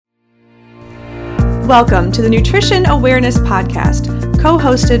Welcome to the Nutrition Awareness Podcast,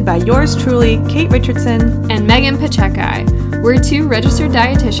 co-hosted by yours truly, Kate Richardson and Megan Pacheco. We're two registered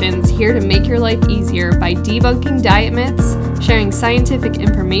dietitians here to make your life easier by debunking diet myths, sharing scientific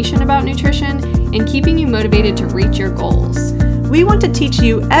information about nutrition, and keeping you motivated to reach your goals. We want to teach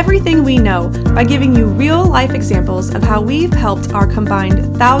you everything we know by giving you real-life examples of how we've helped our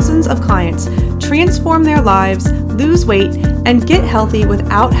combined thousands of clients transform their lives, lose weight, and get healthy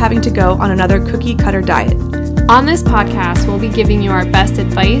without having to go on another cookie-cutter diet. On this podcast, we'll be giving you our best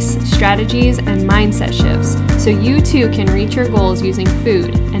advice, strategies, and mindset shifts so you too can reach your goals using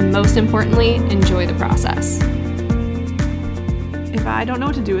food and, most importantly, enjoy the process. If I don't know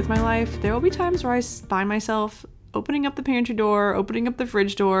what to do with my life, there will be times where I find myself opening up the pantry door, opening up the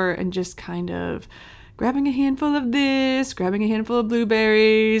fridge door, and just kind of grabbing a handful of this, grabbing a handful of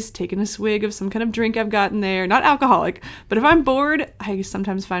blueberries, taking a swig of some kind of drink I've got in there. Not alcoholic, but if I'm bored, I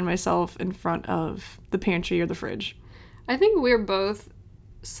sometimes find myself in front of the pantry or the fridge. I think we're both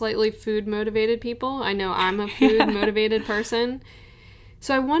slightly food-motivated people. I know I'm a food-motivated person.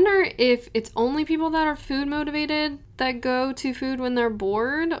 So I wonder if it's only people that are food-motivated that go to food when they're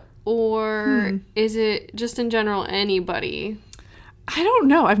bored, or is it just in general anybody? I don't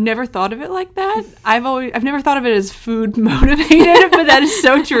know. I've never thought of it like that. I've never thought of it as food motivated, but that is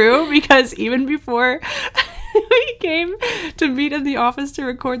so true because even before we came to meet in the office to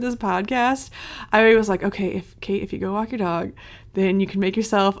record this podcast, I was like, okay, if you go walk your dog, then you can make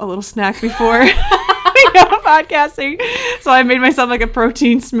yourself a little snack before we go podcasting. So I made myself like a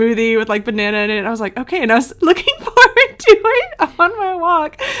protein smoothie with like banana in it. And I was like, okay, and I was looking forward to it on my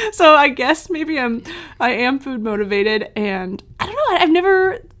walk. So I guess maybe I am food motivated, and I don't know, I've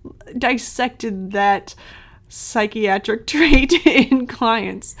never dissected that psychiatric trait in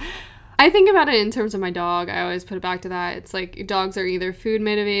clients. I think about it in terms of my dog. I always put it back to that. It's like dogs are either food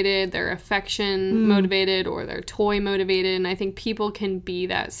motivated, they're affection motivated, or they're toy motivated. And I think people can be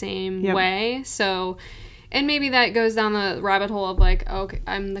that same way. So, and maybe that goes down the rabbit hole of like, okay,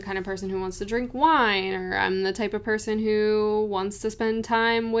 I'm the kind of person who wants to drink wine, or I'm the type of person who wants to spend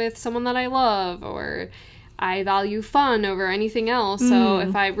time with someone that I love, or I value fun over anything else. So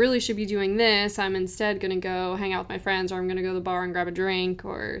if I really should be doing this, I'm instead going to go hang out with my friends, or I'm going to go to the bar and grab a drink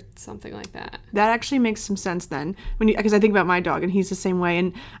or something like that. That actually makes some sense then, because I think about my dog and he's the same way.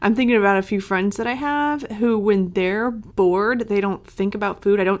 And I'm thinking about a few friends that I have who, when they're bored, they don't think about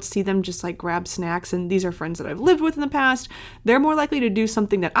food. I don't see them just like grab snacks. And these are friends that I've lived with in the past. They're more likely to do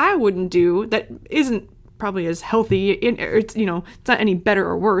something that I wouldn't do that isn't probably as healthy. It's not any better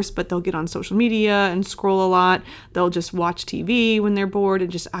or worse, but they'll get on social media and scroll a lot. They'll just watch TV when they're bored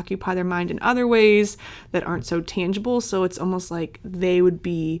and just occupy their mind in other ways that aren't so tangible. So it's almost like they would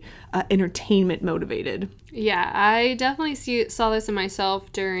be entertainment motivated. Yeah, I definitely saw this in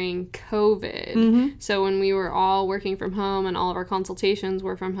myself during COVID. So when we were all working from home and all of our consultations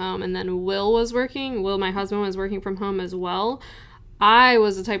were from home, and then Will, my husband, was working from home as well, I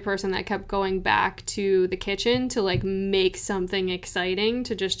was the type of person that kept going back to the kitchen to like make something exciting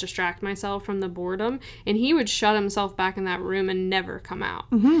to just distract myself from the boredom. And he would shut himself back in that room and never come out.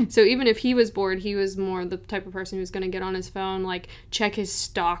 So even if he was bored, he was more the type of person who's going to get on his phone, like check his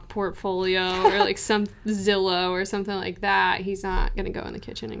stock portfolio or like some Zillow or something like that. He's not going to go in the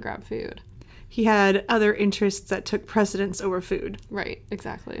kitchen and grab food. He had other interests that took precedence over food. Right,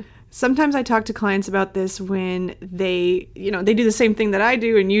 exactly. Sometimes I talk to clients about this when they do the same thing that I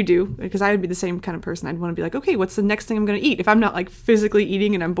do and you do, because I would be the same kind of person. I'd want to be like, okay, what's the next thing I'm going to eat? If I'm not like physically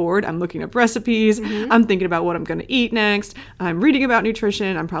eating and I'm bored, I'm looking up recipes. I'm thinking about what I'm going to eat next. I'm reading about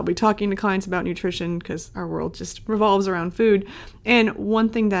nutrition. I'm probably talking to clients about nutrition because our world just revolves around food. And one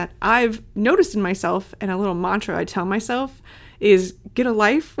thing that I've noticed in myself, and a little mantra I tell myself, is get a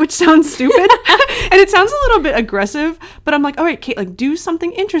life, which sounds stupid. And it sounds a little bit aggressive, but I'm like, all right, Kate, like do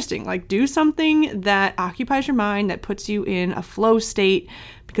something interesting. Like do something that occupies your mind, that puts you in a flow state.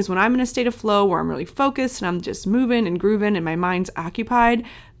 Because when I'm in a state of flow where I'm really focused and I'm just moving and grooving and my mind's occupied,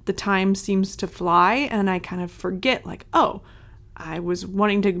 the time seems to fly and I kind of forget like, oh, I was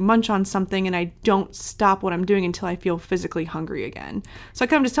wanting to munch on something and I don't stop what I'm doing until I feel physically hungry again. So I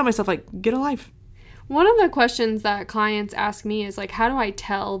kind of just tell myself like, get a life. One of the questions that clients ask me is like, how do I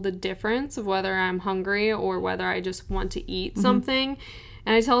tell the difference of whether I'm hungry or whether I just want to eat something?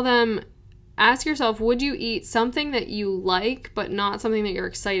 And I tell them ask yourself, would you eat something that you like but not something that you're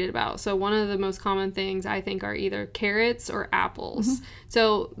excited about? So one of the most common things I think are either carrots or apples. Mm-hmm.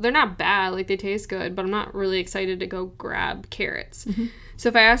 So they're not bad, like they taste good, but I'm not really excited to go grab carrots. Mm-hmm. So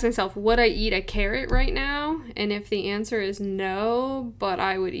if I ask myself, would I eat a carrot right now? And if the answer is no, but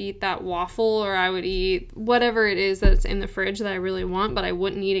I would eat that waffle, or I would eat whatever it is that's in the fridge that I really want, but I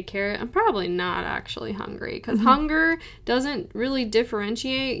wouldn't eat a carrot, I'm probably not actually hungry, because mm-hmm. hunger doesn't really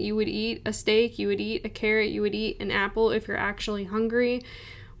differentiate. You would eat a steak, you would eat a carrot, you would eat an apple if you're actually hungry.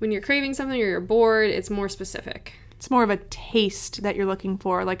 When you're craving something or you're bored, it's more specific. It's more of a taste that you're looking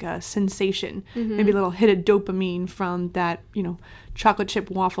for, like a sensation. Mm-hmm. Maybe a little hit of dopamine from that, chocolate chip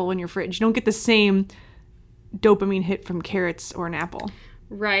waffle in your fridge. You don't get the same dopamine hit from carrots or an apple.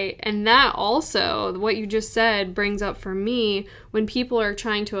 Right. And that also, what you just said, brings up for me when people are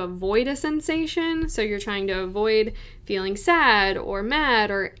trying to avoid a sensation. So you're trying to avoid feeling sad or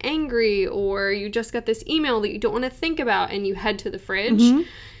mad or angry, or you just got this email that you don't want to think about and you head to the fridge. Mm-hmm.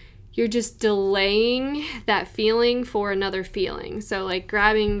 You're just delaying that feeling for another feeling. So like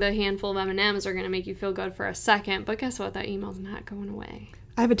grabbing the handful of M&Ms are going to make you feel good for a second, but guess what? That email's not going away.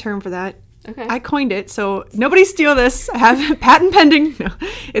 I have a term for that. Okay. I coined it, so nobody steal this. I have patent pending. No,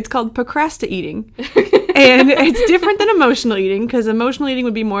 it's called procrastinating. And it's different than emotional eating, because emotional eating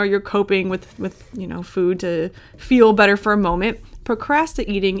would be more you're coping with food to feel better for a moment.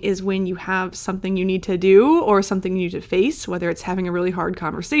 Procrastinating is when you have something you need to do or something you need to face, whether it's having a really hard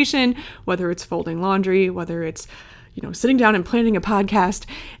conversation, whether it's folding laundry, whether it's, sitting down and planning a podcast,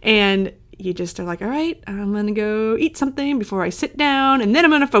 and you just are like, all right, I'm going to go eat something before I sit down, and then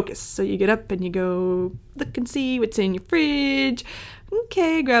I'm going to focus. So you get up and you go look and see what's in your fridge.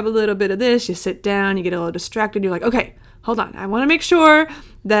 Okay, grab a little bit of this. You sit down, you get a little distracted. You're like, okay, hold on. I want to make sure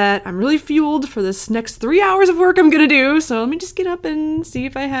that I'm really fueled for this next 3 hours of work I'm going to do. So let me just get up and see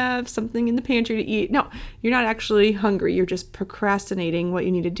if I have something in the pantry to eat. No, you're not actually hungry. You're just procrastinating what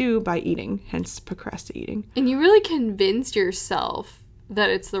you need to do by eating, hence procrastinating. And you really convinced yourself that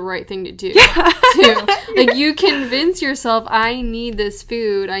it's the right thing to do, too. Like, you convince yourself, I need this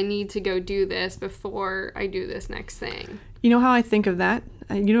food, I need to go do this before I do this next thing. You know how I think of that?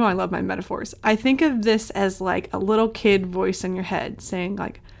 I love my metaphors. I think of this as like a little kid voice in your head saying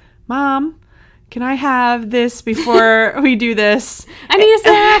like, Mom, can I have this before we do this? I need a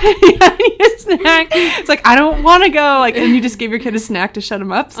snack. I need a snack. It's like, I don't want to go. Like, and you just give your kid a snack to shut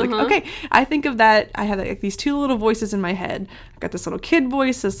him up. It's like, okay. I think of that. I have like these two little voices in my head. I've got this little kid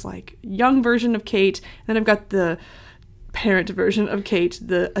voice, this like young version of Kate. And then I've got the parent version of Kate,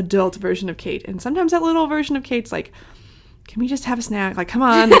 the adult version of Kate. And sometimes that little version of Kate's like, can we just have a snack? Like, come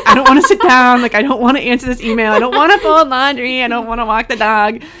on. Like, I don't want to sit down. Like, I don't want to answer this email. I don't want to fold laundry. I don't want to walk the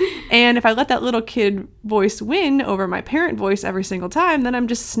dog. And if I let that little kid voice win over my parent voice every single time, then I'm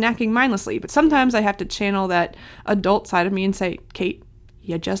just snacking mindlessly. But sometimes I have to channel that adult side of me and say, Kate,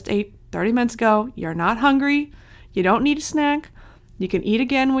 you just ate 30 minutes ago. You're not hungry. You don't need a snack. You can eat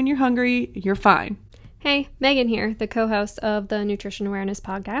again when you're hungry. You're fine. Hey, Megan here, the co-host of the Nutrition Awareness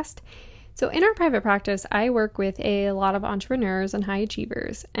Podcast. So in our private practice, I work with a lot of entrepreneurs and high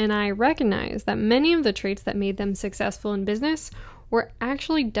achievers, and I recognize that many of the traits that made them successful in business were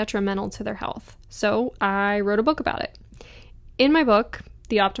actually detrimental to their health. So I wrote a book about it. In my book,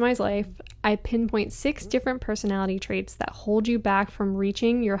 The Optimized Life, I pinpoint 6 different personality traits that hold you back from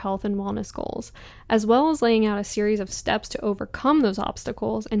reaching your health and wellness goals, as well as laying out a series of steps to overcome those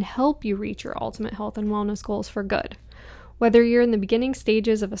obstacles and help you reach your ultimate health and wellness goals for good. Whether you're in the beginning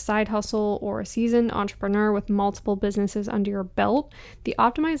stages of a side hustle or a seasoned entrepreneur with multiple businesses under your belt, the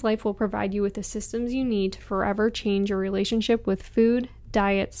Optimized Life will provide you with the systems you need to forever change your relationship with food,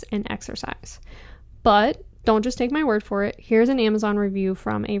 diets, and exercise. But don't just take my word for it. Here's an Amazon review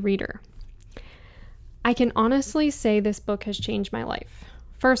from a reader. I can honestly say this book has changed my life.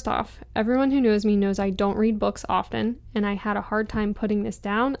 First off, everyone who knows me knows I don't read books often, and I had a hard time putting this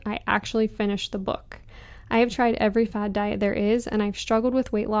down. I actually finished the book. I have tried every fad diet there is, and I've struggled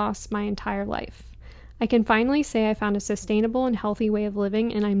with weight loss my entire life. I can finally say I found a sustainable and healthy way of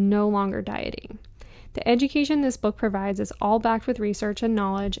living, and I'm no longer dieting. The education this book provides is all backed with research and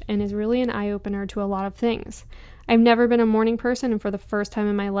knowledge, and is really an eye-opener to a lot of things. I've never been a morning person, and for the first time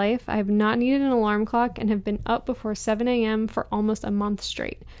in my life, I have not needed an alarm clock and have been up before 7 a.m. for almost a month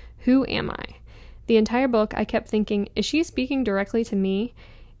straight. Who am I? The entire book, I kept thinking, is she speaking directly to me?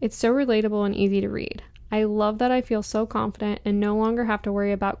 It's so relatable and easy to read. I love that I feel so confident and no longer have to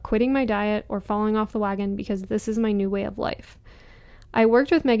worry about quitting my diet or falling off the wagon because this is my new way of life. I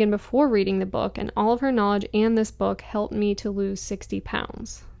worked with Megan before reading the book, and all of her knowledge and this book helped me to lose 60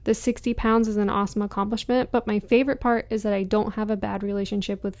 pounds. The 60 pounds is an awesome accomplishment, but my favorite part is that I don't have a bad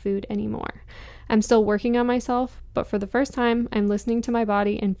relationship with food anymore. I'm still working on myself, but for the first time, I'm listening to my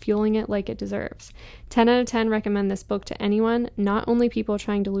body and fueling it like it deserves. 10 out of 10 recommend this book to anyone, not only people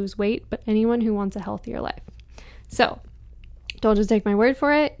trying to lose weight, but anyone who wants a healthier life. So, don't just take my word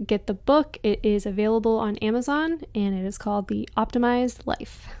for it. Get the book. It is available on Amazon, and it is called The Optimized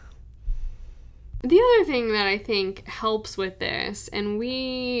Life. The other thing that I think helps with this, and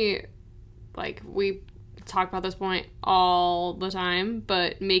we talk about this point all the time,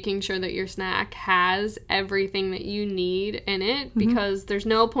 but making sure that your snack has everything that you need in it, because there's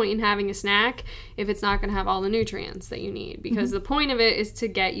no point in having a snack if it's not going to have all the nutrients that you need, because the point of it is to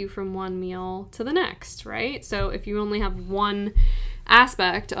get you from one meal to the next, right? So if you only have one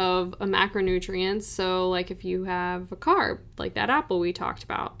aspect of a macronutrients, so like if you have a carb, like that apple we talked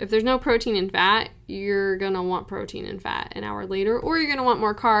about, if there's no protein and fat, you're gonna want protein and fat an hour later, or you're gonna want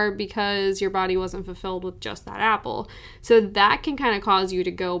more carb because your body wasn't fulfilled with just that apple. So that can kind of cause you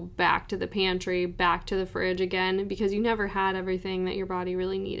to go back to the pantry, back to the fridge again, because you never had everything that your body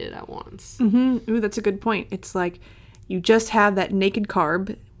really needed at once. Ooh, that's a good point. It's like you just have that naked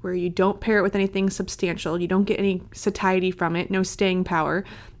carb where you don't pair it with anything substantial. You don't get any satiety from it, no staying power.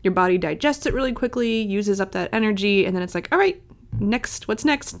 Your body digests it really quickly, uses up that energy, and then it's like, all right, next, what's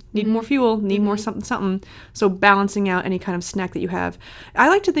next? Need more fuel, need more something. So balancing out any kind of snack that you have. I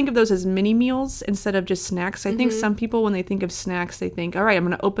like to think of those as mini meals instead of just snacks. I think some people, when they think of snacks, they think, all right, I'm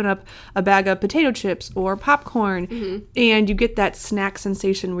going to open up a bag of potato chips or popcorn, and you get that snack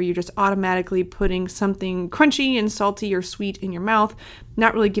sensation where you're just automatically putting something crunchy and salty or sweet in your mouth,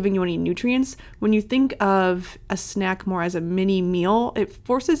 not really giving you any nutrients. When you think of a snack more as a mini meal, it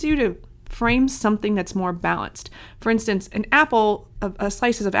forces you to frame something that's more balanced. For instance, an apple,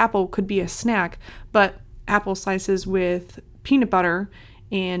 slices of apple could be a snack, but apple slices with peanut butter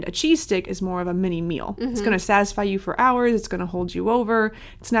and a cheese stick is more of a mini meal. It's going to satisfy you for hours. It's going to hold you over.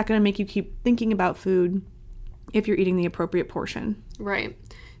 It's not going to make you keep thinking about food if you're eating the appropriate portion. Right.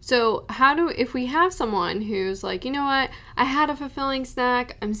 So if we have someone who's like, you know what, I had a fulfilling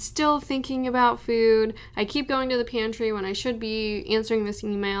snack, I'm still thinking about food, I keep going to the pantry when I should be answering this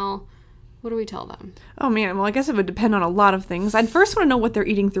email, what do we tell them? Oh man, well I guess it would depend on a lot of things. I'd first want to know what they're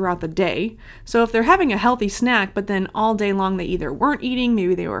eating throughout the day. So if they're having a healthy snack, but then all day long they either weren't eating,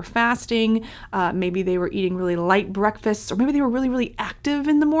 maybe they were fasting, maybe they were eating really light breakfasts, or maybe they were really, really active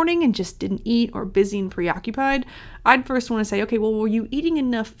in the morning and just didn't eat, or busy and preoccupied, I'd first want to say, okay, well, were you eating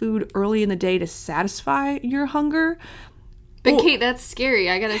enough food early in the day to satisfy your hunger? But Kate, that's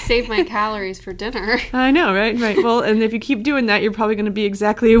scary. I gotta save my calories for dinner. I know, right? Well, and if you keep doing that, you're probably going to be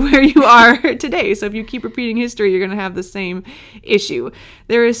exactly where you are today. So if you keep repeating history, you're going to have the same issue.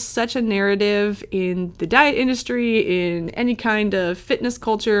 There is such a narrative in the diet industry, in any kind of fitness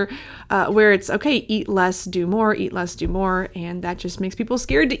culture, where it's, okay, eat less, do more, and that just makes people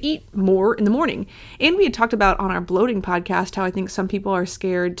scared to eat more in the morning. And we had talked about on our bloating podcast how I think some people are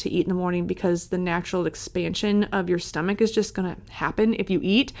scared to eat in the morning because the natural expansion of your stomach is just going to happen if you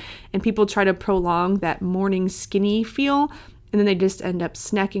eat, and people try to prolong that morning skinny feel, and then they just end up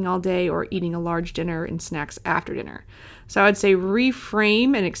snacking all day or eating a large dinner and snacks after dinner. So I would say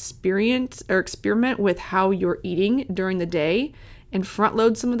reframe and experiment with how you're eating during the day and front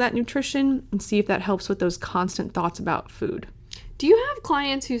load some of that nutrition and see if that helps with those constant thoughts about food. Do you have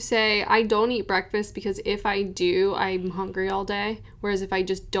clients who say, I don't eat breakfast because if I do, I'm hungry all day, whereas if I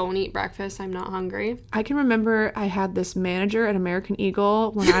just don't eat breakfast, I'm not hungry? I can remember I had this manager at American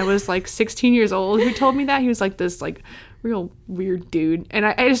Eagle when I was like 16 years old who told me that. He was like this like real weird dude, and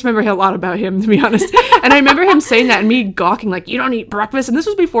I just remember a lot about him, to be honest. And I remember him saying that and me gawking like, you don't eat breakfast? And this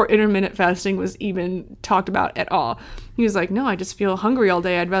was before intermittent fasting was even talked about at all. He was like, no, I just feel hungry all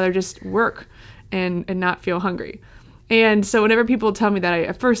day. I'd rather just work and not feel hungry. And so whenever people tell me that,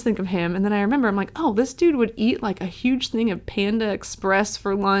 I first think of him, and then I remember, I'm like, oh, this dude would eat like a huge thing of Panda Express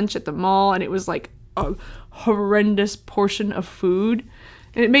for lunch at the mall, and it was like a horrendous portion of food.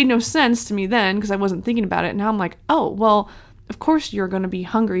 And it made no sense to me then because I wasn't thinking about it. Now I'm like, oh, well, of course you're going to be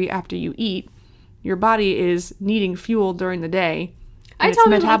hungry after you eat. Your body is needing fuel during the day. And its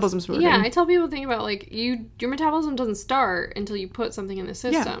metabolism's working. Yeah, I tell people to think about like your metabolism doesn't start until you put something in the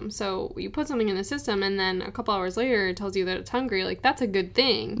system. Yeah. So you put something in the system and then a couple hours later it tells you that it's hungry. Like that's a good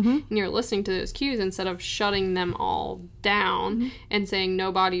thing. And you're listening to those cues instead of shutting them all down and saying,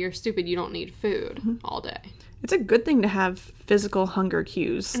 no, body, you're stupid. You don't need food all day. It's a good thing to have physical hunger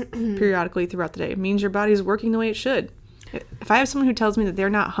cues periodically throughout the day. It means your body's working the way it should. If I have someone who tells me that they're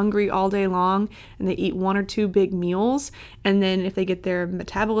not hungry all day long and they eat 1 or 2 big meals, and then if they get their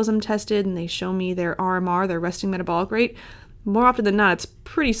metabolism tested and they show me their RMR, their resting metabolic rate, more often than not, it's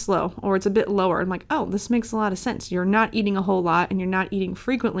pretty slow or it's a bit lower. I'm like, oh, this makes a lot of sense. You're not eating a whole lot and you're not eating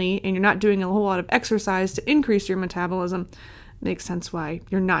frequently and you're not doing a whole lot of exercise to increase your metabolism. Makes sense why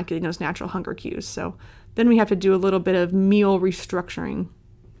you're not getting those natural hunger cues. So then we have to do a little bit of meal restructuring.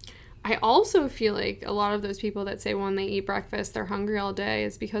 I also feel like a lot of those people that say when they eat breakfast, they're hungry all day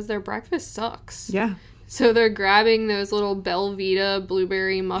is because their breakfast sucks. Yeah. So they're grabbing those little Belvita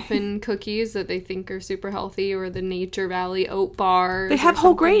blueberry muffin cookies that they think are super healthy, or the Nature Valley oat bars. They have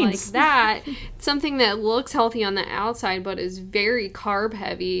whole grains. Like that. Something that looks healthy on the outside but is very carb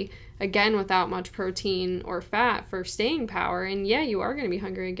heavy, again, without much protein or fat for staying power. And yeah, you are going to be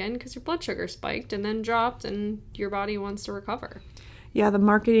hungry again because your blood sugar spiked and then dropped and your body wants to recover. Yeah, the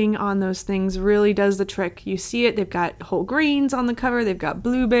marketing on those things really does the trick. You see it, they've got whole grains on the cover, they've got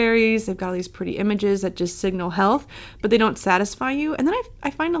blueberries, they've got all these pretty images that just signal health, but they don't satisfy you. And then I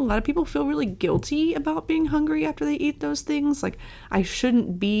find a lot of people feel really guilty about being hungry after they eat those things. Like, I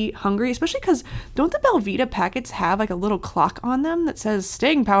shouldn't be hungry, especially because don't the Belvita packets have like a little clock on them that says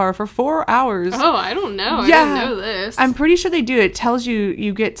staying power for 4 hours? Oh, I don't know. Yeah, I didn't know this. I'm pretty sure they do. It tells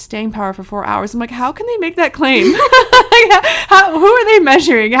you get staying power for 4 hours. I'm like, how can they make that claim? Who are they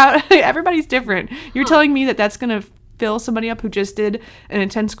measuring? Everybody's different. You're telling me that that's going to fill somebody up who just did an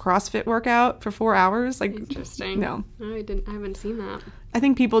intense CrossFit workout for 4 hours? Like, interesting. No. I haven't seen that. I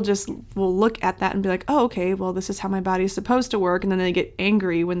think people just will look at that and be like, oh, okay, well, this is how my body is supposed to work. And then they get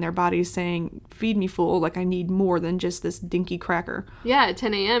angry when their body's saying, feed me full. Like, I need more than just this dinky cracker. Yeah, at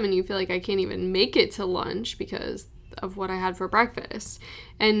 10 a.m. and you feel like I can't even make it to lunch because of what I had for breakfast.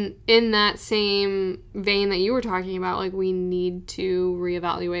 And in that same vein that you were talking about, like, we need to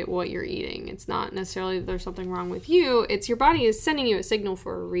reevaluate what you're eating. It's not necessarily that there's something wrong with you. It's your body is sending you a signal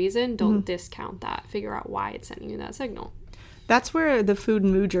for a reason. Don't discount that. Figure out why it's sending you that signal. That's where the food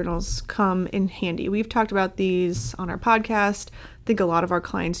and mood journals come in handy. We've talked about these on our podcast. I think a lot of our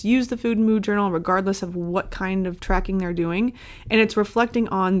clients use the food and mood journal regardless of what kind of tracking they're doing, and it's reflecting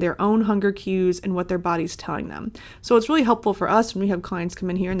on their own hunger cues and what their body's telling them. So it's really helpful for us when we have clients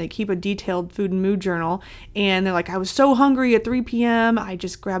come in here and they keep a detailed food and mood journal, and they're like, I was so hungry at 3 p.m. I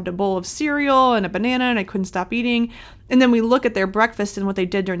just grabbed a bowl of cereal and a banana and I couldn't stop eating. And then we look at their breakfast and what they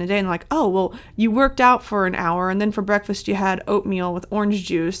did during the day and like, oh, well, you worked out for an hour and then for breakfast you had oatmeal with orange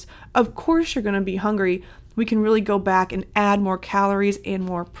juice. Of course you're going to be hungry. We can really go back and add more calories and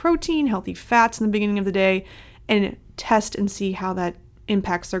more protein, healthy fats in the beginning of the day, and test and see how that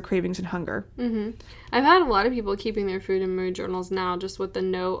impacts their cravings and hunger. Mm-hmm. I've had a lot of people keeping their food and mood journals now just with the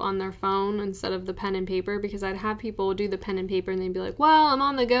note on their phone instead of the pen and paper, because I'd have people do the pen and paper and they'd be like, well, I'm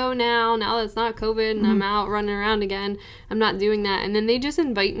on the go now that it's not COVID and I'm out running around again. I'm not doing that. And then they just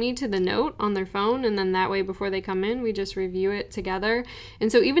invite me to the note on their phone, and then that way before they come in, we just review it together. And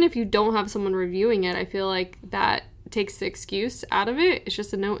so even if you don't have someone reviewing it, I feel like that takes the excuse out of it. It's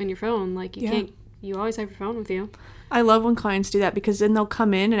just a note in your phone. Like, you always have your phone with you. I love when clients do that, because then they'll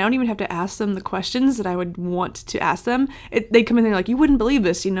come in and I don't even have to ask them the questions that I would want to ask them. They come in and they're like, you wouldn't believe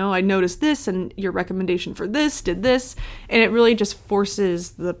this, I noticed this and your recommendation for this did this. And it really just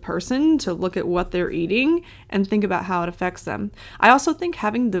forces the person to look at what they're eating and think about how it affects them. I also think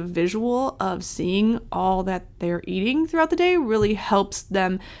having the visual of seeing all that they're eating throughout the day really helps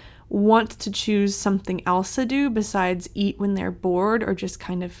them want to choose something else to do besides eat when they're bored or just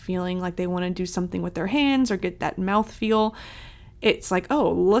kind of feeling like they want to do something with their hands or get that mouth feel. It's like, oh,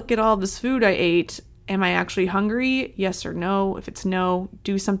 look at all this food I ate. Am I actually hungry? Yes or no. If it's no,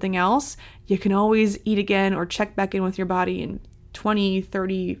 do something else. You can always eat again or check back in with your body in 20,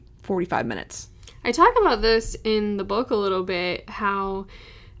 30, 45 minutes. I talk about this in the book a little bit, how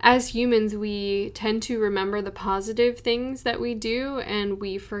as humans, we tend to remember the positive things that we do and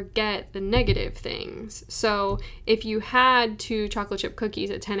we forget the negative things. So if you had 2 chocolate chip cookies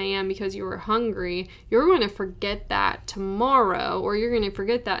at 10 a.m. because you were hungry, you're going to forget that tomorrow, or you're going to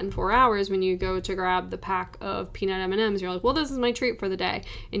forget that in 4 hours when you go to grab the pack of peanut M&Ms. You're like, well, this is my treat for the day.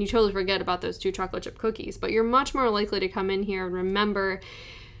 And you totally forget about those 2 chocolate chip cookies. But you're much more likely to come in here and remember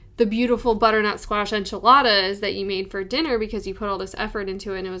the beautiful butternut squash enchiladas that you made for dinner because you put all this effort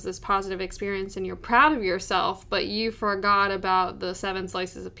into it and it was this positive experience and you're proud of yourself, but you forgot about the 7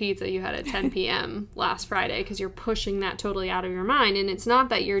 slices of pizza you had at 10 p.m. last Friday because you're pushing that totally out of your mind. And it's not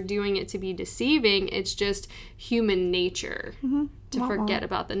that you're doing it to be deceiving, it's just human nature to forget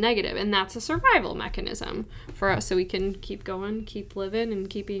about the negative. And that's a survival mechanism for us so we can keep going, keep living, and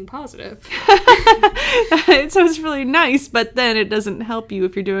keep being positive. It sounds really nice, but then it doesn't help you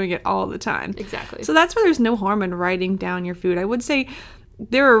if you're doing it all the time. Exactly. So that's why there's no harm in writing down your food. I would say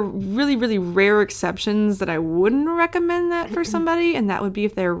there are really, really rare exceptions that I wouldn't recommend that for somebody, and that would be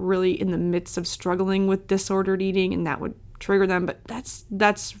if they're really in the midst of struggling with disordered eating, and that would trigger them, but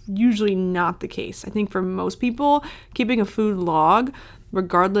that's usually not the case. I think for most people, keeping a food log,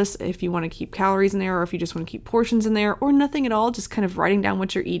 regardless if you want to keep calories in there or if you just want to keep portions in there or nothing at all, just kind of writing down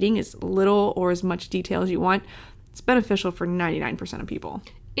what you're eating as little or as much detail as you want, it's beneficial for 99% of people.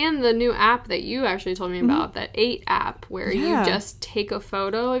 And the new app that you actually told me about, that 8 app, where you just take a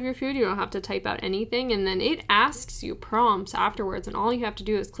photo of your food. You don't have to type out anything. And then it asks you prompts afterwards. And all you have to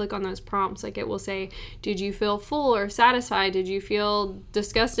do is click on those prompts. Like it will say, did you feel full or satisfied? Did you feel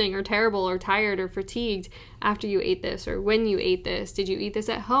disgusting or terrible or tired or fatigued after you ate this or when you ate this? Did you eat this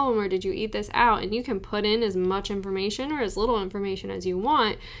at home or did you eat this out? And you can put in as much information or as little information as you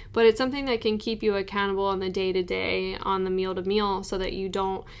want. But it's something that can keep you accountable on the day-to-day, on the meal-to-meal, so that you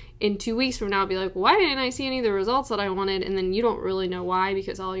don't, in 2 weeks from now, be like, why didn't I see any of the results that I wanted? And then you don't really know why,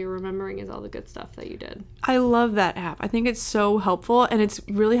 because all you're remembering is all the good stuff that you did. I love that app. I think it's so helpful, and it's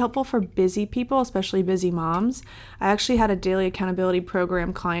really helpful for busy people, especially busy moms. I actually had a daily accountability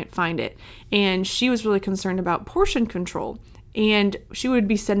program client find it, and she was really concerned about portion control. And she would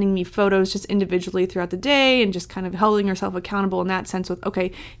be sending me photos just individually throughout the day and just kind of holding herself accountable in that sense with,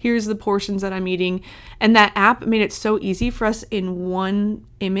 okay, here's the portions that I'm eating. And that app made it so easy for us in one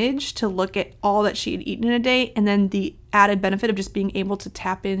image to look at all that she had eaten in a day. And then the added benefit of just being able to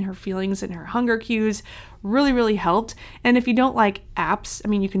tap in her feelings and her hunger cues really, really helped. And if you don't like apps, I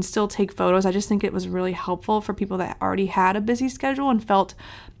mean, you can still take photos. I just think it was really helpful for people that already had a busy schedule and felt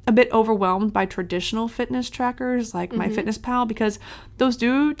a bit overwhelmed by traditional fitness trackers like MyFitnessPal, because those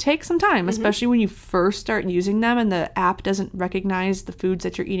do take some time, especially when you first start using them and the app doesn't recognize the foods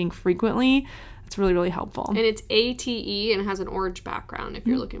that you're eating frequently. It's really, really helpful. And it's ATE and it has an orange background if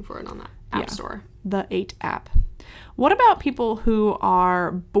you're looking for it on the app store. The 8 app. What about people who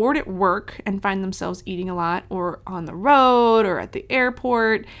are bored at work and find themselves eating a lot, or on the road or at the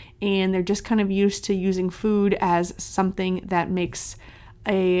airport, and they're just kind of used to using food as something that makes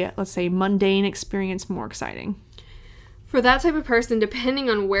a, let's say, mundane experience more exciting? For that type of person,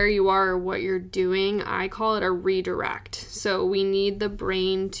 depending on where you are or what you're doing, I call it a redirect. So we need the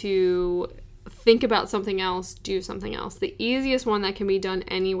brain to think about something else, do something else. The easiest one that can be done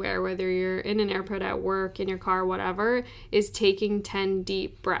anywhere, whether you're in an airport, at work, in your car, whatever, is taking 10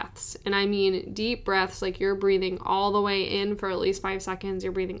 deep breaths. And I mean deep breaths like you're breathing all the way in for at least 5 seconds,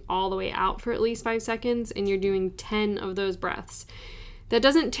 you're breathing all the way out for at least 5 seconds, and you're doing 10 of those breaths. That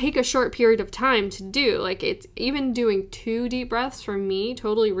doesn't take a short period of time to do. Like, it's even doing 2 deep breaths for me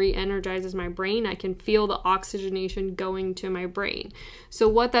totally re-energizes my brain. I can feel the oxygenation going to my brain. So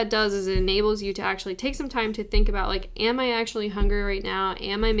what that does is it enables you to actually take some time to think about, like, am I actually hungry right now?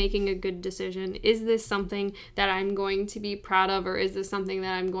 Am I making a good decision? Is this something that I'm going to be proud of, or is this something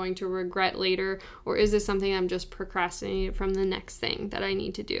that I'm going to regret later? Or is this something I'm just procrastinating from the next thing that I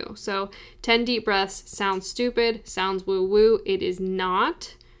need to do? So 10 deep breaths sounds stupid, sounds woo-woo. It is not.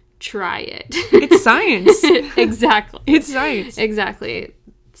 Try it. It's science. Exactly. It's science. Exactly.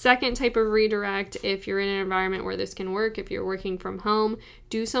 Second type of redirect, if you're in an environment where this can work, if you're working from home,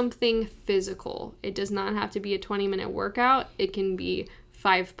 do something physical. It does not have to be a 20-minute workout. It can be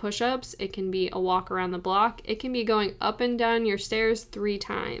 5 push-ups. It can be a walk around the block. It can be going up and down your stairs 3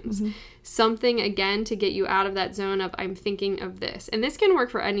 times. Something, again, to get you out of that zone of, I'm thinking of this. And this can work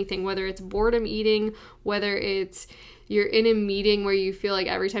for anything, whether it's boredom eating, whether it's you're in a meeting where you feel like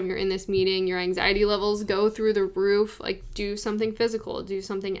every time you're in this meeting, your anxiety levels go through the roof. Like, do something physical, do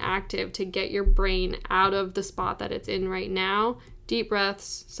something active to get your brain out of the spot that it's in right now. Deep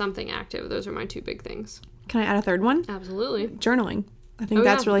breaths, something active. Those are my 2 big things. Can I add a third one? Absolutely. Journaling. I think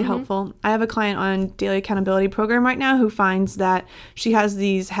that's really helpful. I have a client on daily accountability program right now who finds that she has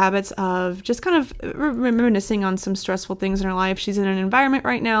these habits of just kind of reminiscing on some stressful things in her life. She's in an environment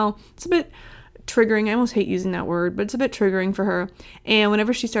right now. It's a bit triggering. I almost hate using that word, but it's a bit triggering for her. And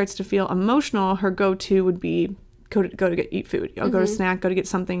whenever she starts to feel emotional, her go-to would be go to eat food. Go to snack, go to get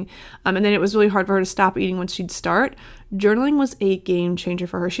something. And then it was really hard for her to stop eating once she'd start. Journaling was a game changer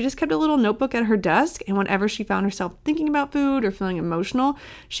for her. She just kept a little notebook at her desk, and whenever she found herself thinking about food or feeling emotional,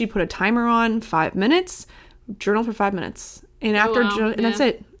 she put a timer on 5 minutes, journal for 5 minutes. And after and that's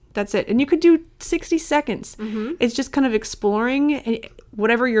it. That's it. And you could do 60 seconds. It's just kind of exploring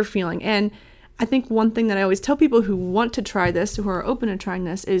whatever you're feeling. And I think one thing that I always tell people who want to try this, who are open to trying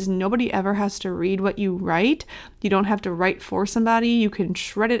this, is nobody ever has to read what you write. You don't have to write for somebody. You can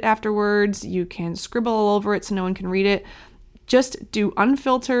shred it afterwards. You can scribble all over it so no one can read it. Just do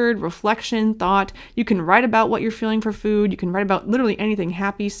unfiltered reflection, thought. You can write about what you're feeling for food. You can write about literally anything,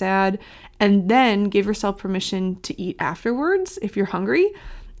 happy, sad, and then give yourself permission to eat afterwards if you're hungry.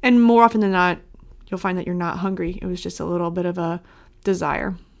 And more often than not, you'll find that you're not hungry. It was just a little bit of a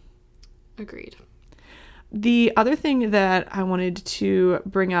desire. Agreed. The other thing that I wanted to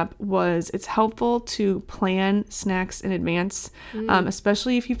bring up was it's helpful to plan snacks in advance,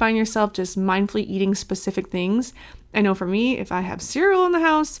 especially if you find yourself just mindfully eating specific things. I know for me, if I have cereal in the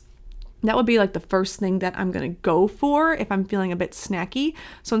house, that would be like the first thing that I'm going to go for if I'm feeling a bit snacky.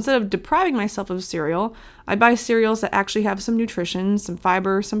 So instead of depriving myself of cereal, I buy cereals that actually have some nutrition, some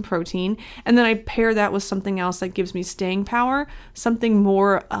fiber, some protein, and then I pair that with something else that gives me staying power, something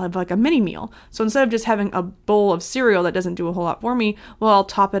more of like a mini meal. So instead of just having a bowl of cereal that doesn't do a whole lot for me, well, I'll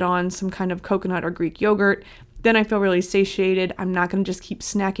top it on some kind of coconut or Greek yogurt. Then I feel really satiated. I'm not going to just keep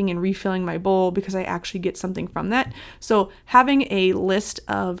snacking and refilling my bowl because I actually get something from that. So having a list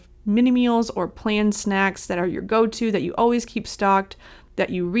of mini meals or planned snacks that are your go-to, that you always keep stocked, that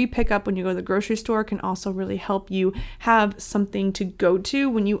you re-pick up when you go to the grocery store, can also really help you have something to go to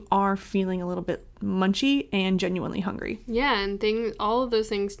when you are feeling a little bit munchy and genuinely hungry. Yeah, and all of those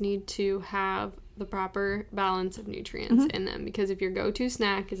things need to have the proper balance of nutrients in them, because if your go-to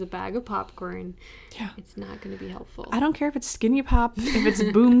snack is a bag of popcorn, it's not going to be helpful. I don't care if it's Skinny Pop, if it's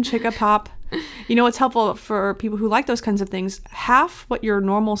Boom Chicka Pop. You know what's helpful for people who like those kinds of things? Half what your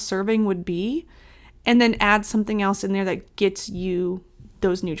normal serving would be, and then add something else in there that gets you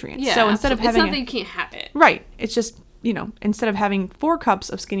those nutrients. Yeah, so instead of having it's not that you can't have it. Right. It's just, instead of having 4 cups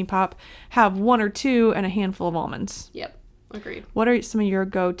of Skinny Pop, have 1 or 2 and a handful of almonds. Yep. Agreed. What are some of your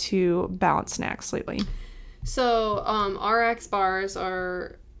go-to balanced snacks lately? So, RX bars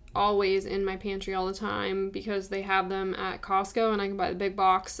are always in my pantry all the time because they have them at Costco, and I can buy the big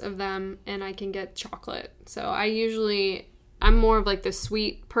box of them, and I can get chocolate. So I'm more of like the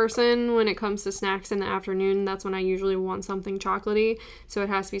sweet person when it comes to snacks in the afternoon. That's when I usually want something chocolatey. So it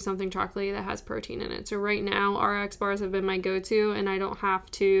has to be something chocolatey that has protein in it. So right now, RX bars have been my go-to, and I don't have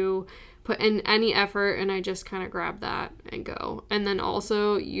to put in any effort, and I just kind of grab that and go. And then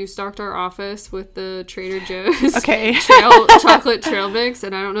also, you stocked our office with the Trader Joe's chocolate trail mix,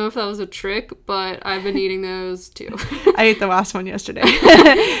 and I don't know if that was a trick, but I've been eating those too. I ate the last one yesterday.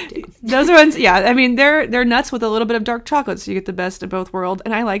 Those are ones, yeah, I mean, they're nuts with a little bit of dark chocolate, so you get the best of both worlds.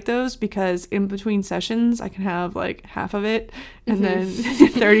 And I like those because in between sessions, I can have like half of it, and then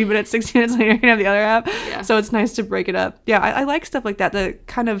 30 minutes, 60 minutes later, I can have the other half. Yeah. So it's nice to break it up. Yeah, I like stuff like that, the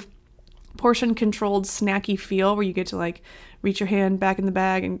kind of portion controlled snacky feel where you get to like reach your hand back in the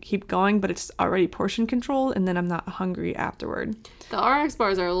bag and keep going, but it's already portion controlled, and then I'm not hungry afterward. The RX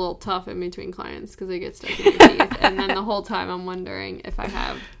bars are a little tough in between clients because they get stuck in your teeth, and then the whole time I'm wondering if I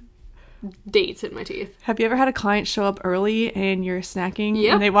have dates in my teeth. Have you ever had a client show up early and you're snacking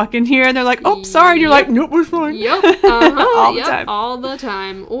and they walk in here and they're like, oh, sorry, and you're like, nope, we're fine. All the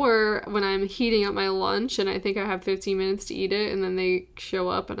time. Or when I'm heating up my lunch and I think I have 15 minutes to eat it, and then they show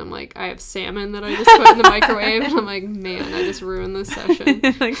up and I'm like, I have salmon that I just put in the microwave, and I'm like, man, I just ruined this session.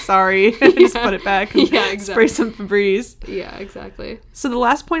 Like, sorry. Just put it back and exactly. Spray some Febreze. Yeah, exactly. So the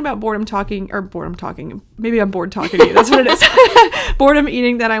last point about boredom talking, maybe I'm bored talking to you, that's what it is. Boredom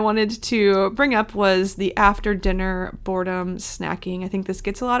eating that I wanted to bring up was the after dinner boredom snacking. I think this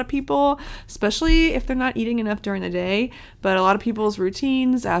gets a lot of people, especially if they're not eating enough during the day, but a lot of people's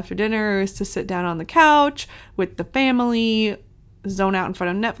routines after dinner is to sit down on the couch with the family, zone out in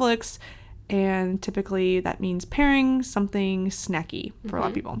front of Netflix, and typically that means pairing something snacky for a lot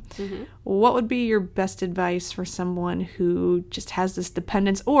of people. Mm-hmm. What would be your best advice for someone who just has this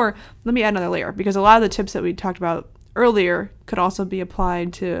dependence? Or let me add another layer, because a lot of the tips that we talked about earlier could also be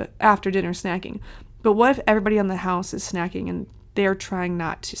applied to after dinner snacking. But what if everybody in the house is snacking and they're trying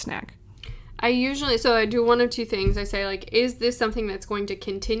not to snack? I do one of two things. I say, like, is this something that's going to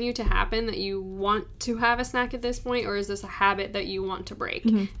continue to happen, that you want to have a snack at this point, or is this a habit that you want to break?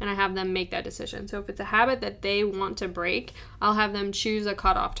 Mm-hmm. And I have them make that decision. So if it's a habit that they want to break, I'll have them choose a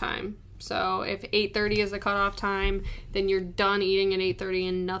cutoff time. So if 8:30 is the cutoff time, then you're done eating at 8:30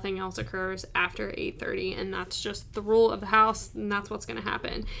 and nothing else occurs after 8:30, and that's just the rule of the house, and that's what's going to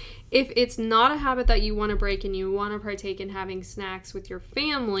happen. If it's not a habit that you want to break and you want to partake in having snacks with your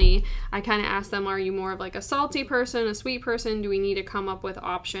family, I kind of ask them, are you more of like a salty person, a sweet person? Do we need to come up with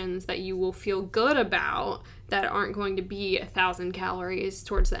options that you will feel good about that aren't going to be 1,000 calories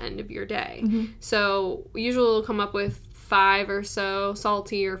towards the end of your day? Mm-hmm. So usually we'll come up with 5 or so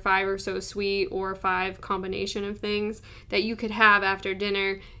salty or 5 or so sweet, or 5 combination of things that you could have after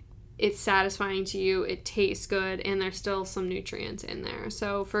dinner. It's satisfying to you, it tastes good, and there's still some nutrients in there.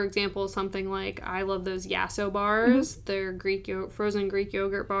 So, for example, something like, I love those Yasso bars. Mm-hmm. They're frozen Greek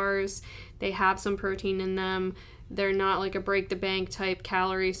yogurt bars. They have some protein in them. They're not like a break-the-bank type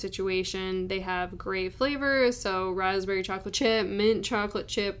calorie situation. They have great flavors, so raspberry chocolate chip, mint chocolate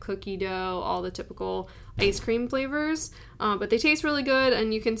chip, cookie dough, all the typical ice cream flavors, but they taste really good,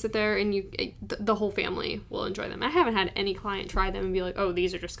 and you can sit there and the whole family will enjoy them. I haven't had any client try them and be like, oh,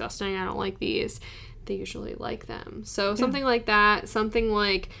 these are disgusting, I don't like these. They usually like them. So something like that, something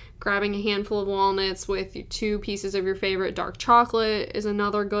like grabbing a handful of walnuts with 2 pieces of your favorite dark chocolate is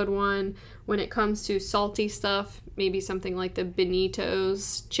another good one. When it comes to salty stuff, maybe something like the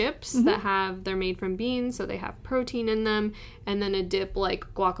Benito's chips they're made from beans, so they have protein in them, and then a dip like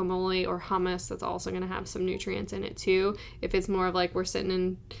guacamole or hummus that's also going to have some nutrients in it too. If it's more of like we're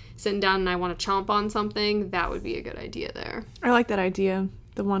sitting down and I want to chomp on something, that would be a good idea there. I like that idea.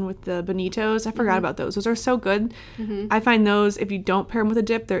 The one with the Benitos. I forgot about those. Those are so good. I find those, if you don't pair them with a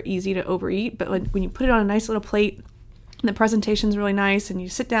dip, they're easy to overeat. But when you put it on a nice little plate and the presentation's really nice and you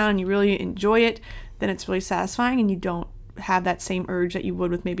sit down and you really enjoy it, then it's really satisfying and you don't have that same urge that you would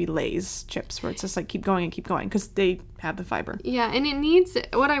with maybe Lay's chips, where it's just like keep going because they have the fiber. Yeah, and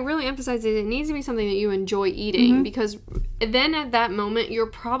what I really emphasize is it needs to be something that you enjoy eating, because then at that moment you're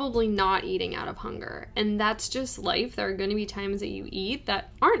probably not eating out of hunger, and that's just life. There are going to be times that you eat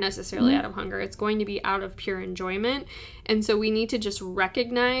that aren't necessarily out of hunger. It's going to be out of pure enjoyment, and so we need to just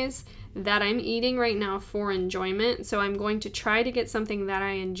recognize that I'm eating right now for enjoyment, so I'm going to try to get something that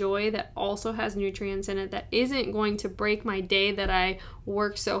I enjoy that also has nutrients in it, that isn't going to break my day that I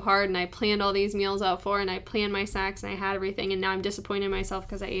worked so hard and I planned all these meals out for, and I planned my snacks and I had everything, and now I'm disappointed in myself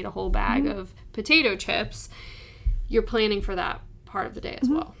because I ate a whole bag of potato chips. You're planning for that part of the day as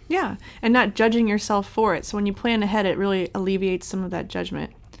well. Yeah, and not judging yourself for it. So when you plan ahead, it really alleviates some of that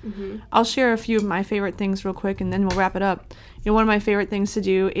judgment. I'll share a few of my favorite things real quick and then we'll wrap it up. One of my favorite things to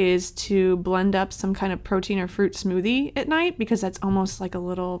do is to blend up some kind of protein or fruit smoothie at night, because that's almost like a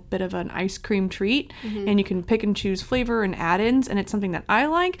little bit of an ice cream treat, and you can pick and choose flavor and add-ins, and it's something that I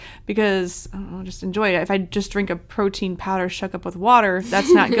like because I don't know, just enjoy it. If I just drink a protein powder shook up with water,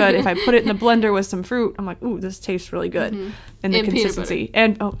 that's not good. If I put it in the blender with some fruit, I'm like, ooh, this tastes really good. And the consistency.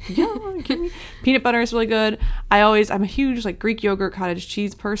 And peanut butter is really good. I'm a huge like Greek yogurt cottage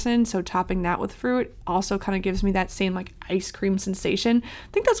cheese person, so topping that with fruit also kind of gives me that same like ice cream sensation.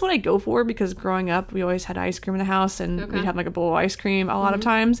 I think that's what I go for, because growing up we always had ice cream in the house, and we'd have like a bowl of ice cream a lot of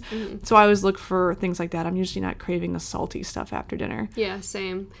times. So I always look for things like that. I'm usually not craving the salty stuff after dinner. Yeah,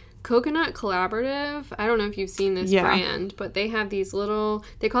 same. Coconut Collaborative, I don't know if you've seen this brand, but they have these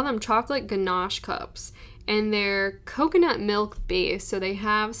they call them chocolate ganache cups, and they're coconut milk based, so they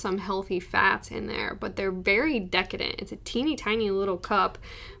have some healthy fats in there, but they're very decadent. It's a teeny tiny little cup,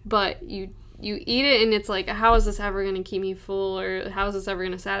 but you eat it and it's like, how is this ever going to keep me full, or how is this ever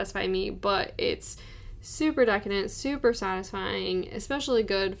going to satisfy me? But it's super decadent, super satisfying, especially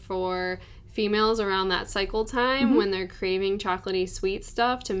good for females around that cycle time when they're craving chocolatey sweet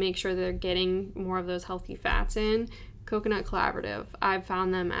stuff, to make sure they're getting more of those healthy fats in. Coconut Collaborative, I've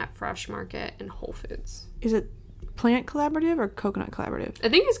found them at Fresh Market and Whole Foods. Is it Plant Collaborative or Coconut Collaborative? I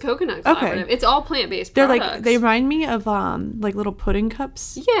think it's Coconut Collaborative. Okay. It's all plant-based products. They're like, they remind me of like little pudding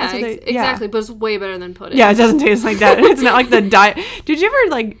cups. Yeah, exactly, but it's way better than pudding. Yeah, it doesn't taste like that. It's not like the diet. Did you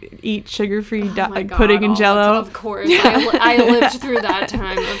ever like eat sugar-free pudding and Jell-O? Of course. Yeah. I lived through that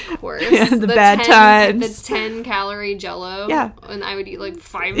time, of course. Yeah, the bad times. The 10-calorie Jell-O. Yeah. And I would eat like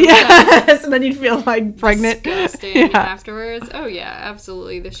 5 of them. Yes, and then you'd feel like pregnant. Disgusting afterwards. Oh yeah,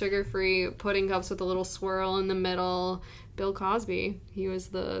 absolutely. The sugar-free pudding cups with a little swirl in the middle. Bill Cosby, he was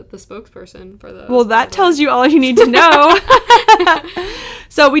the spokesperson for those. Well, that tells you all you need to know.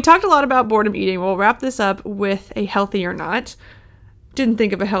 So we talked a lot about boredom eating. We'll wrap this up with a healthy or not. Didn't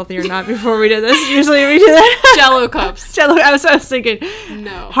think of a healthy or not before we did this. Usually we do that. Jell-O cups. Jell-O. I was thinking.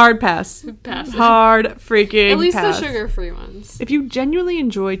 No. Hard pass. Pass. Hard freaking At least pass. the sugar-free ones. If you genuinely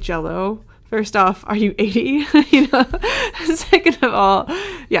enjoy Jell-O, first off, are you 80? Second of all,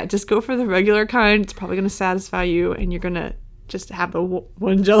 just go for the regular kind. It's probably going to satisfy you, and you're going to just have the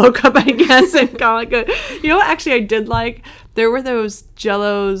one Jell-O cup, I guess, and call it good. You know what actually I did like? There were those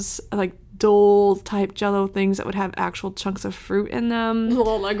Jell-Os, like Dole type Jell-O things that would have actual chunks of fruit in them.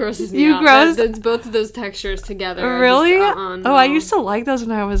 Well, that grosses me out. That's both of those textures together. Really? No. Oh, I used to like those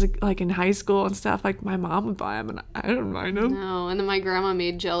when I was like in high school and stuff. Like my mom would buy them, and I don't mind them. No, and then my grandma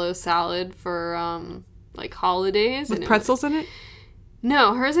made Jell-O salad for like holidays. With pretzels in it?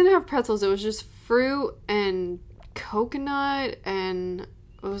 No, hers didn't have pretzels. It was just fruit and coconut, and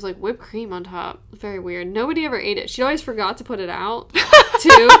it was like whipped cream on top. Very weird. Nobody ever ate it. She always forgot to put it out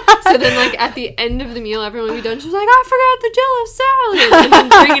too. So then like at the end of the meal, everyone would be done. She was like, I forgot the Jell-O salad, and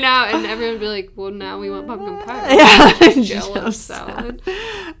then bring it out, and everyone would be like, well, now we want pumpkin pie. Yeah, Jell-O salad.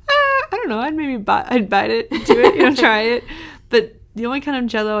 I don't know. I'd bite it, do it, try it. But The only kind of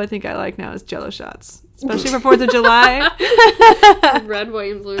Jell-O I think I like now is Jell-O shots, especially for 4th of July. Red,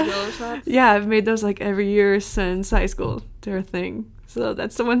 white, and blue Jell-O shots. Yeah, I've made those like every year since high school. They're a thing. So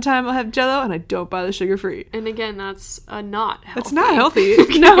that's the one time I'll have Jell-O, and I don't buy the sugar-free. And again, that's not healthy. It's not healthy.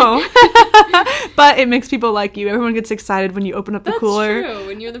 No. But it makes people like you. Everyone gets excited when you open up the cooler. That's true.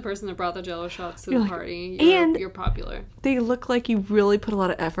 When you're the person that brought the Jell-O shots to the party, you're popular. They look like you really put a lot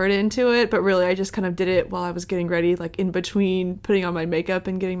of effort into it, but really I just kind of did it while I was getting ready, like in between putting on my makeup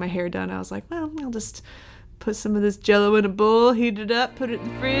and getting my hair done. I was like, well, I'll just put some of this Jell-O in a bowl, heat it up, put it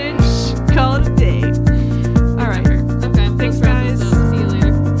in the fridge, call it a day. All right. Okay. Thanks, guys. See you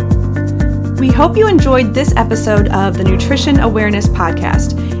later. We hope you enjoyed this episode of the Nutrition Awareness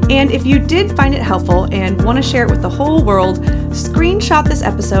Podcast. And if you did find it helpful and want to share it with the whole world, screenshot this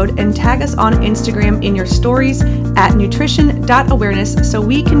episode and tag us on Instagram in your stories at nutrition.awareness so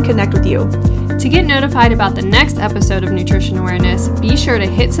we can connect with you. To get notified about the next episode of Nutrition Awareness, be sure to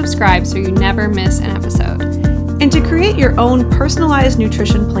hit subscribe so you never miss an episode. And to create your own personalized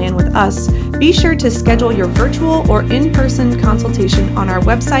nutrition plan with us, be sure to schedule your virtual or in-person consultation on our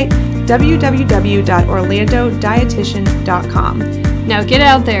website, www.orlandodietitian.com. Now get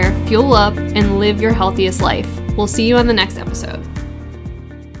out there, fuel up, and live your healthiest life. We'll see you on the next episode.